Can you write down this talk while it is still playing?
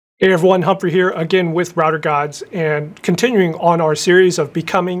Hey everyone, Humphrey here again with Router Gods and continuing on our series of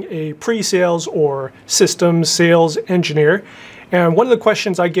becoming a pre-sales or systems sales engineer. And one of the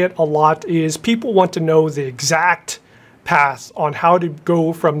questions I get a lot is people want to know the exact path on how to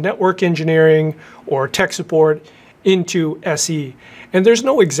go from network engineering or tech support into SE. And there's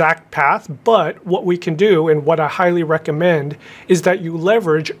no exact path, but what we can do and what I highly recommend is that you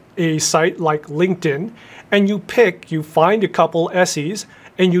leverage a site like LinkedIn and you find a couple SEs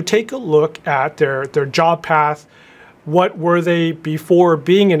and you take a look at their job path. What were they before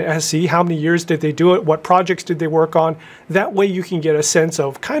being an SE? How many years did they do it? What projects did they work on? That way you can get a sense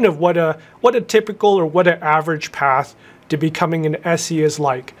of kind of what a typical or what an average path to becoming an SE is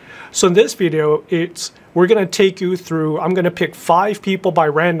like. So in this video, we're going to take you through, I'm going to pick 5 people by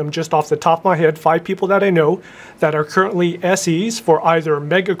random just off the top of my head, 5 people that I know that are currently SEs for either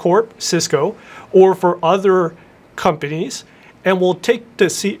Megacorp, Cisco, or for other companies. And we'll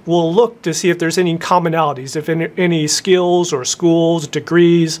look to see if there's any commonalities, if any skills or schools,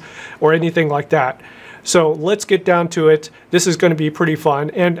 degrees, or anything like that. So let's get down to it. This is going to be pretty fun.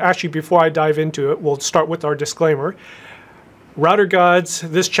 And actually, before I dive into it, we'll start with our disclaimer. Router Gods,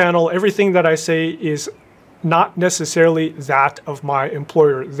 this channel, everything that I say is not necessarily that of my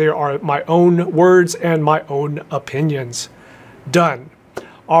employer. They are my own words and my own opinions. Done.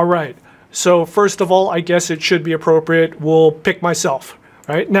 All right. So first of all, I guess it should be appropriate. We'll pick myself,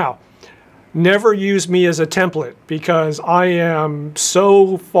 right? Now, never use me as a template because I am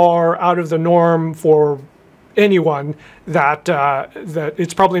so far out of the norm for anyone that that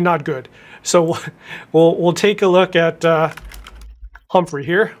it's probably not good. So we'll take a look at Humphrey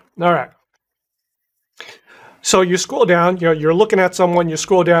here. All right. So you scroll down, you're looking at someone, you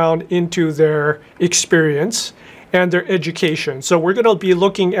scroll down into their experience and their education. So we're going to be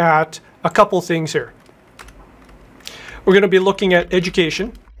looking at a couple things here. We're going to be looking at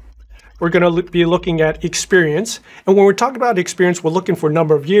education. We're going to be looking at experience. And when we're talking about experience, we're looking for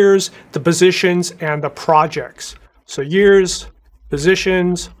number of years, the positions, and the projects. So years,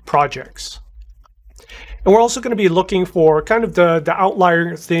 positions, projects. And we're also going to be looking for kind of the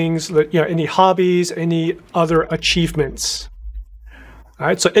outlier things, that, any hobbies, any other achievements. All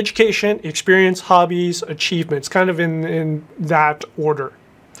right, so education, experience, hobbies, achievements, kind of in that order.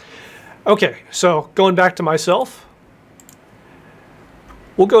 Okay, so going back to myself,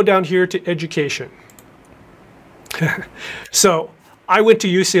 we'll go down here to education. So I went to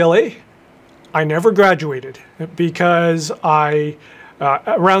UCLA. I never graduated because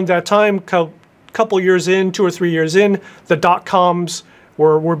around that time, couple years in, 2 or 3 years in, the dot-coms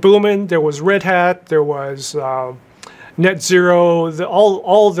were booming. There was Red Hat, there was Net Zero,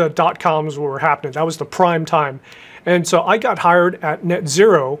 all the dot-coms were happening. That was the prime time. And so I got hired at Net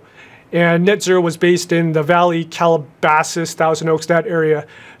Zero, and Net Zero was based in the Valley, Calabasas, Thousand Oaks, that area.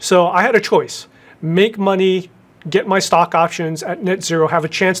 So I had a choice: make money, get my stock options at Net Zero, have a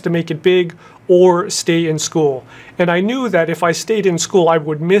chance to make it big, or stay in school. And I knew that if I stayed in school, I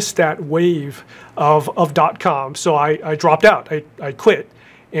would miss that wave of dot-com. So I dropped out. I quit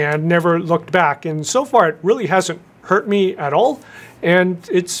and never looked back. And so far, it really hasn't hurt me at all. And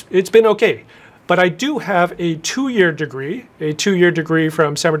it's been okay. But I do have a 2-year degree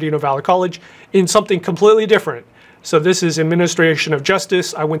from San Bernardino Valley College in something completely different. So this is administration of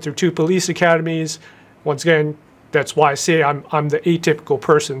justice. I went through 2 police academies. Once again, that's why I say I'm the atypical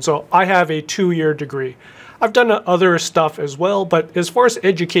person. So I have a 2-year degree. I've done other stuff as well, but as far as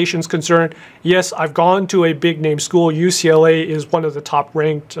education is concerned, yes, I've gone to a big name school. UCLA is one of the top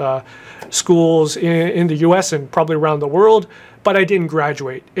ranked schools in the US and probably around the world, but I didn't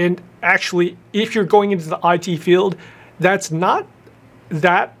graduate. And actually, if you're going into the IT field, that's not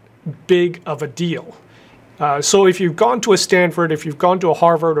that big of a deal. So if you've gone to a Stanford, if you've gone to a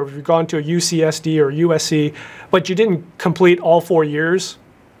Harvard, or if you've gone to a UCSD or USC, but you didn't complete all 4 years,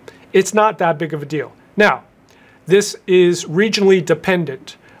 it's not that big of a deal. Now, this is regionally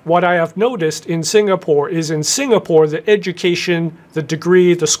dependent. What I have noticed in Singapore is the education, the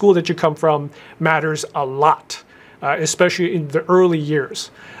degree, the school that you come from matters a lot, especially in the early years.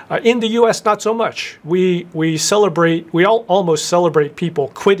 In the US, not so much. We almost celebrate people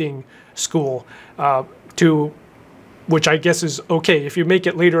quitting school, which I guess is okay. If you make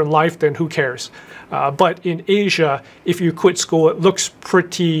it later in life, then who cares? But in Asia, if you quit school, it looks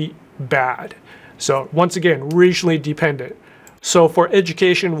pretty bad. So once again, regionally dependent. So for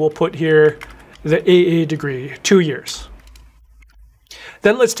education, we'll put here the AA degree, 2 years.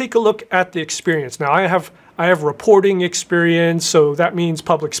 Then let's take a look at the experience. Now I have reporting experience, so that means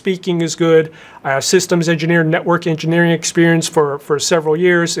public speaking is good. I have systems engineer, network engineering experience for several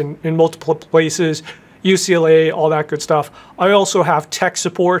years in multiple places. UCLA, all that good stuff. I also have tech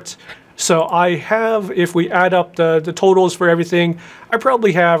support. So I have, if we add up the totals for everything, I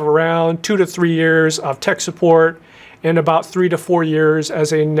probably have around 2 to 3 years of tech support and about 3 to 4 years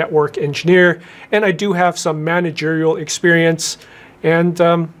as a network engineer. And I do have some managerial experience. And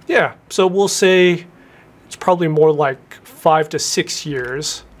yeah, so we'll say it's probably more like 5 to 6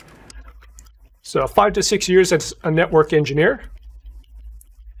 years. So 5 to 6 years as a network engineer.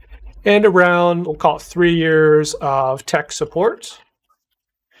 And around, we'll call it 3 years of tech support.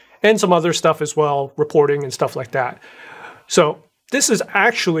 And some other stuff as well, reporting and stuff like that. So this is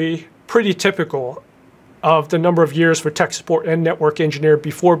actually pretty typical of the number of years for tech support and network engineer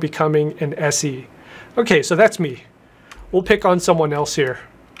before becoming an SE. Okay, so that's me. We'll pick on someone else here.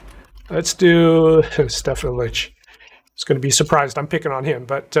 Let's do Stefan Lynch. He's going to be surprised I'm picking on him,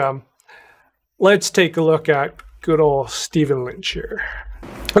 but let's take a look at good old Stephen Lynch here.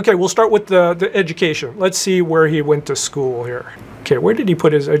 Okay, we'll start with the education. Let's see where he went to school here. Okay, where did he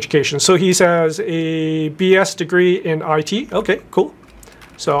put his education? So he has a BS degree in IT. Okay, cool.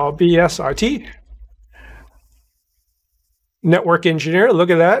 So BS IT. Network engineer,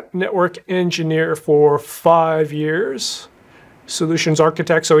 look at that. Network engineer for 5 years. Solutions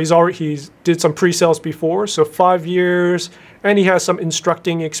architect, so he did some pre-sales before, so 5 years. And he has some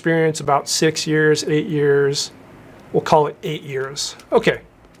instructing experience, about 6 years, 8 years. We'll call it 8 years. Okay.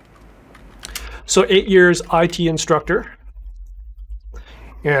 So 8 years IT instructor.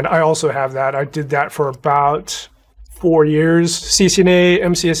 And I also have that. I did that for about 4 years. CCNA,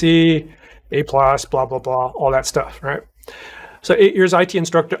 MCSE, A+, blah, blah, blah, all that stuff, right? So 8 years IT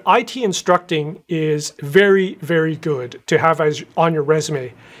instructor. IT instructing is very, very good to have as on your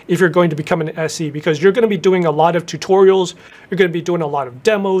resume if you're going to become an SE, because you're going to be doing a lot of tutorials, you're going to be doing a lot of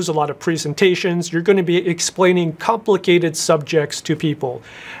demos, a lot of presentations, you're going to be explaining complicated subjects to people.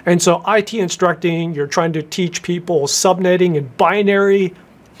 And so IT instructing, you're trying to teach people subnetting and binary,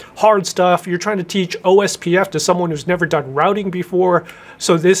 hard stuff. You're trying to teach OSPF to someone who's never done routing before.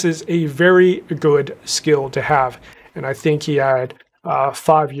 So this is a very good skill to have. And I think he had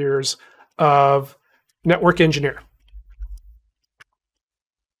 5 years of network engineer.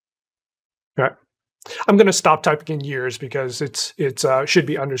 All right. I'm going to stop typing in years because it should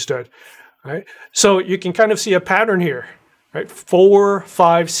be understood. All right. So you can kind of see a pattern here. Right? 4,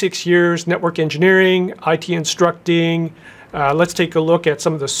 5, 6 years network engineering, IT instructing. Let's take a look at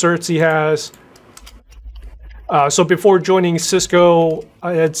some of the certs he has. So before joining Cisco,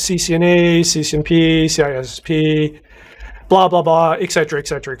 I had CCNA, CCNP, CISSP, blah, blah, blah, etc.,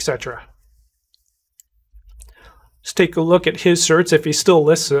 etc., etc. Let's take a look at his certs if he still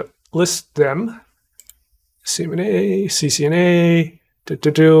lists them. CCNA, CCNA,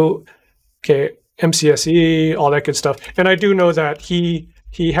 okay, MCSE, all that good stuff. And I do know that he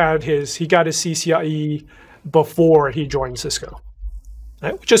got his CCIE before he joined Cisco,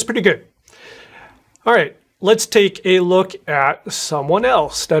 right? Which is pretty good. All right. Let's take a look at someone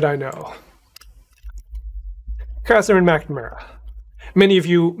else that I know. Catherine Mcnamara. Many of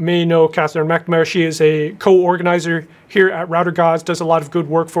you may know Catherine Mcnamara. She is a co-organizer here at Router Gods, does a lot of good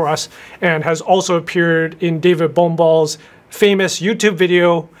work for us, and has also appeared in David Bomball's famous YouTube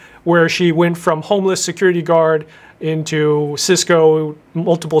video where she went from homeless security guard into Cisco,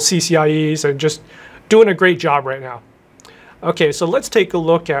 multiple CCIEs, and just doing a great job right now. Okay, so let's take a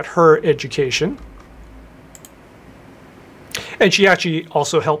look at her education. And she actually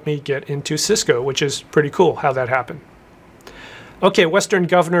also helped me get into Cisco, which is pretty cool how that happened. Okay, Western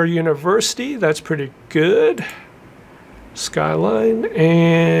Governor University, that's pretty good. Skyline,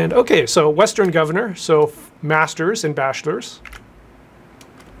 and okay, so Western Governor, so masters and bachelors.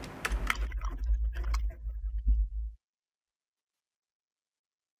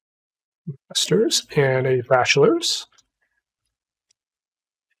 Masters and a bachelor's.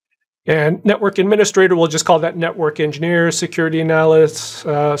 And network administrator, we'll just call that network engineer, security analyst.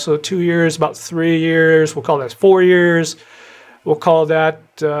 So 2 years, about 3 years. We'll call that 4 years. We'll call that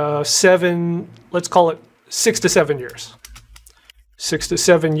 7, let's call it 6 to 7 years. 6 to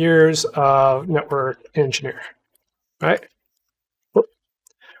 7 years of network engineer, right? All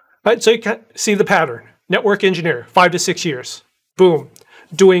right, so you can see the pattern. Network engineer, 5 to 6 years. Boom.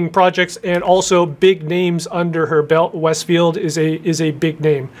 Doing projects and also big names under her belt. Westfield is a big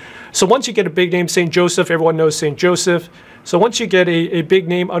name. So once you get a big name, St. Joseph, everyone knows St. Joseph. So once you get a big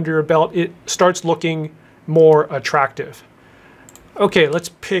name under your belt, it starts looking more attractive. Okay, let's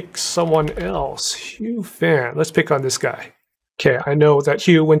pick someone else. Hugh Fan. Let's pick on this guy. Okay, I know that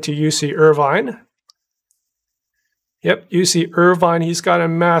Hugh went to UC Irvine. Yep, UC Irvine. He's got a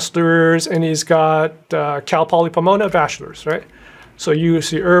master's and he's got Cal Poly Pomona, a bachelor's, right? So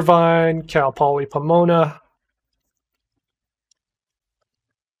UC Irvine, Cal Poly Pomona.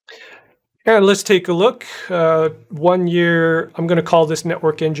 And let's take a look. 1 year, I'm going to call this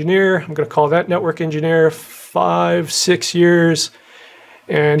network engineer. I'm going to call that network engineer. 5, 6 years.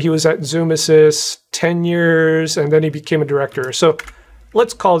 And he was at Zoom Assist 10 years, and then he became a director. So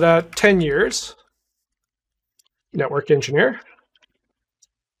let's call that 10 years. Network engineer.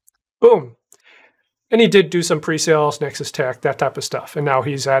 Boom. And he did do some pre-sales, Nexus Tech, that type of stuff. And now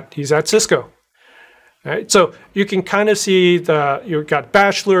he's at Cisco. Right? So you can kind of see you've got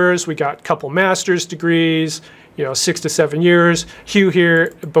bachelor's, we got a couple master's degrees, 6 to 7 years. Hugh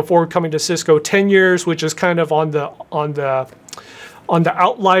here, before coming to Cisco, 10 years, which is kind of on the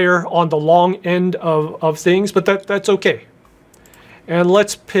outlier, on the long end of things, but that's okay. And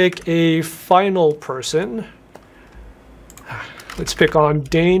let's pick a final person. Let's pick on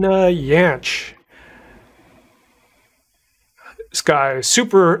Dana Yanch. This guy,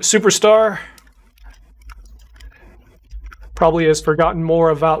 superstar. Probably has forgotten more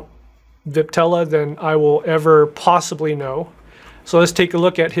about Viptela than I will ever possibly know. So let's take a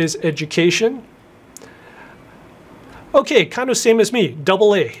look at his education. Okay, kind of same as me,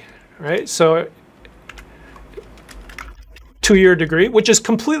 AA, right? So 2-year degree, which is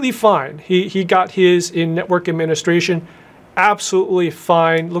completely fine. He got his in network administration, absolutely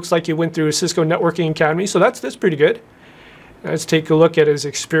fine. Looks like he went through a Cisco Networking Academy, so that's pretty good. Let's take a look at his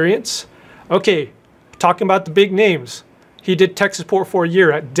experience. Okay, talking about the big names. He did tech support for a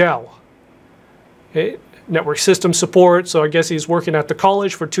year at Dell. Okay, network system support, so I guess he's working at the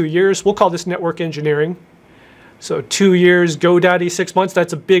college for 2 years. We'll call this network engineering. So 2 years, GoDaddy 6 months,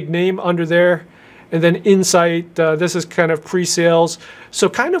 that's a big name under there. And then Insight, this is kind of pre-sales. So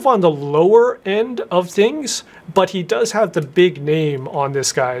kind of on the lower end of things, but he does have the big name on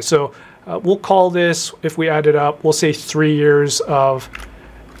this guy. So we'll call this, if we add it up, we'll say 3 years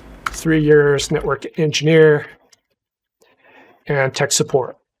network engineer and tech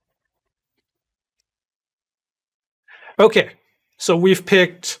support. Okay, so we've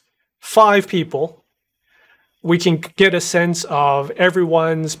picked 5 people. We can get a sense of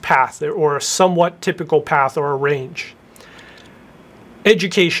everyone's path, or a somewhat typical path or a range.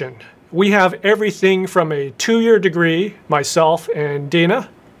 Education. We have everything from a 2-year degree, myself and Dana,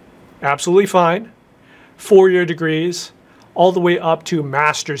 absolutely fine. 4-year degrees, all the way up to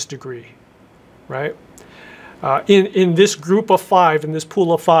master's degree, right? In this group of 5, in this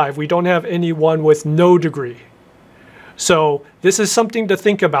pool of 5, we don't have anyone with no degree. So this is something to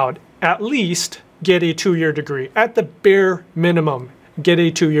think about. At least get a 2-year degree. At the bare minimum, get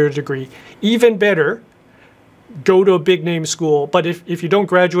a 2-year degree. Even better, go to a big name school. But if you don't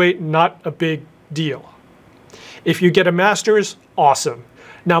graduate, not a big deal. If you get a master's, awesome.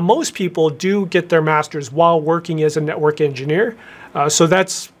 Now, most people do get their master's while working as a network engineer. So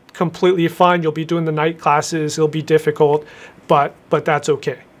that's completely fine. You'll be doing the night classes. It'll be difficult, but that's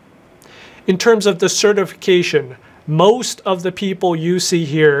okay. In terms of the certification, most of the people you see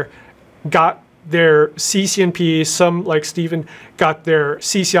here got their CCNP, some like Steven got their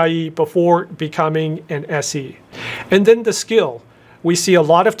CCIE before becoming an SE. And then the skill, we see a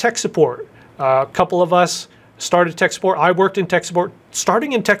lot of tech support. A couple of us started tech support. I worked in tech support.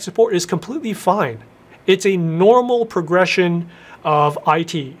 Starting in tech support is completely fine. It's a normal progression of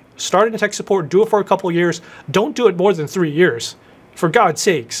IT. Start in tech support, do it for a couple of years. Don't do it more than 3 years, for God's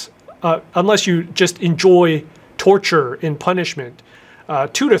sakes, unless you just enjoy torture and punishment.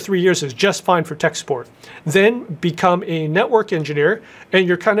 2 to 3 years is just fine for tech support. Then become a network engineer, and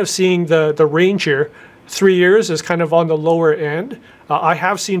you're kind of seeing the range here. 3 years is kind of on the lower end. I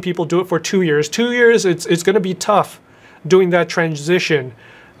have seen people do it for 2 years. 2 years, it's going to be tough doing that transition.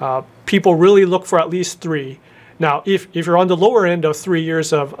 People really look for at least 3. Now, if you're on the lower end of 3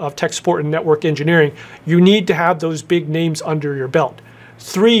 years of tech support and network engineering, you need to have those big names under your belt.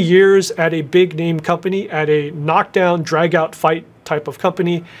 3 years at a big name company, at a knockdown, drag out fight type of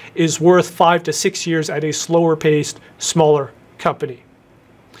company, is worth 5 to 6 years at a slower paced, smaller company.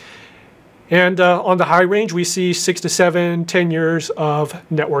 And on the high range, we see 6 to 7, 10 years of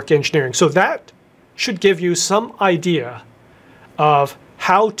network engineering. So that should give you some idea of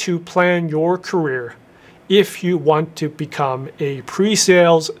how to plan your career if you want to become a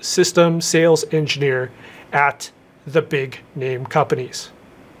pre-sales system sales engineer at the big name companies.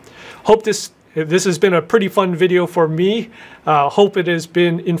 Hope this has been a pretty fun video for me. Hope it has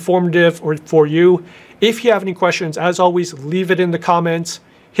been informative for you. If you have any questions, as always, leave it in the comments.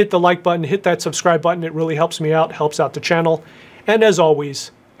 Hit the like button, hit that subscribe button. It really helps me out, helps out the channel. And as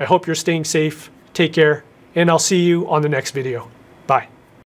always, I hope you're staying safe. Take care, and I'll see you on the next video. Bye.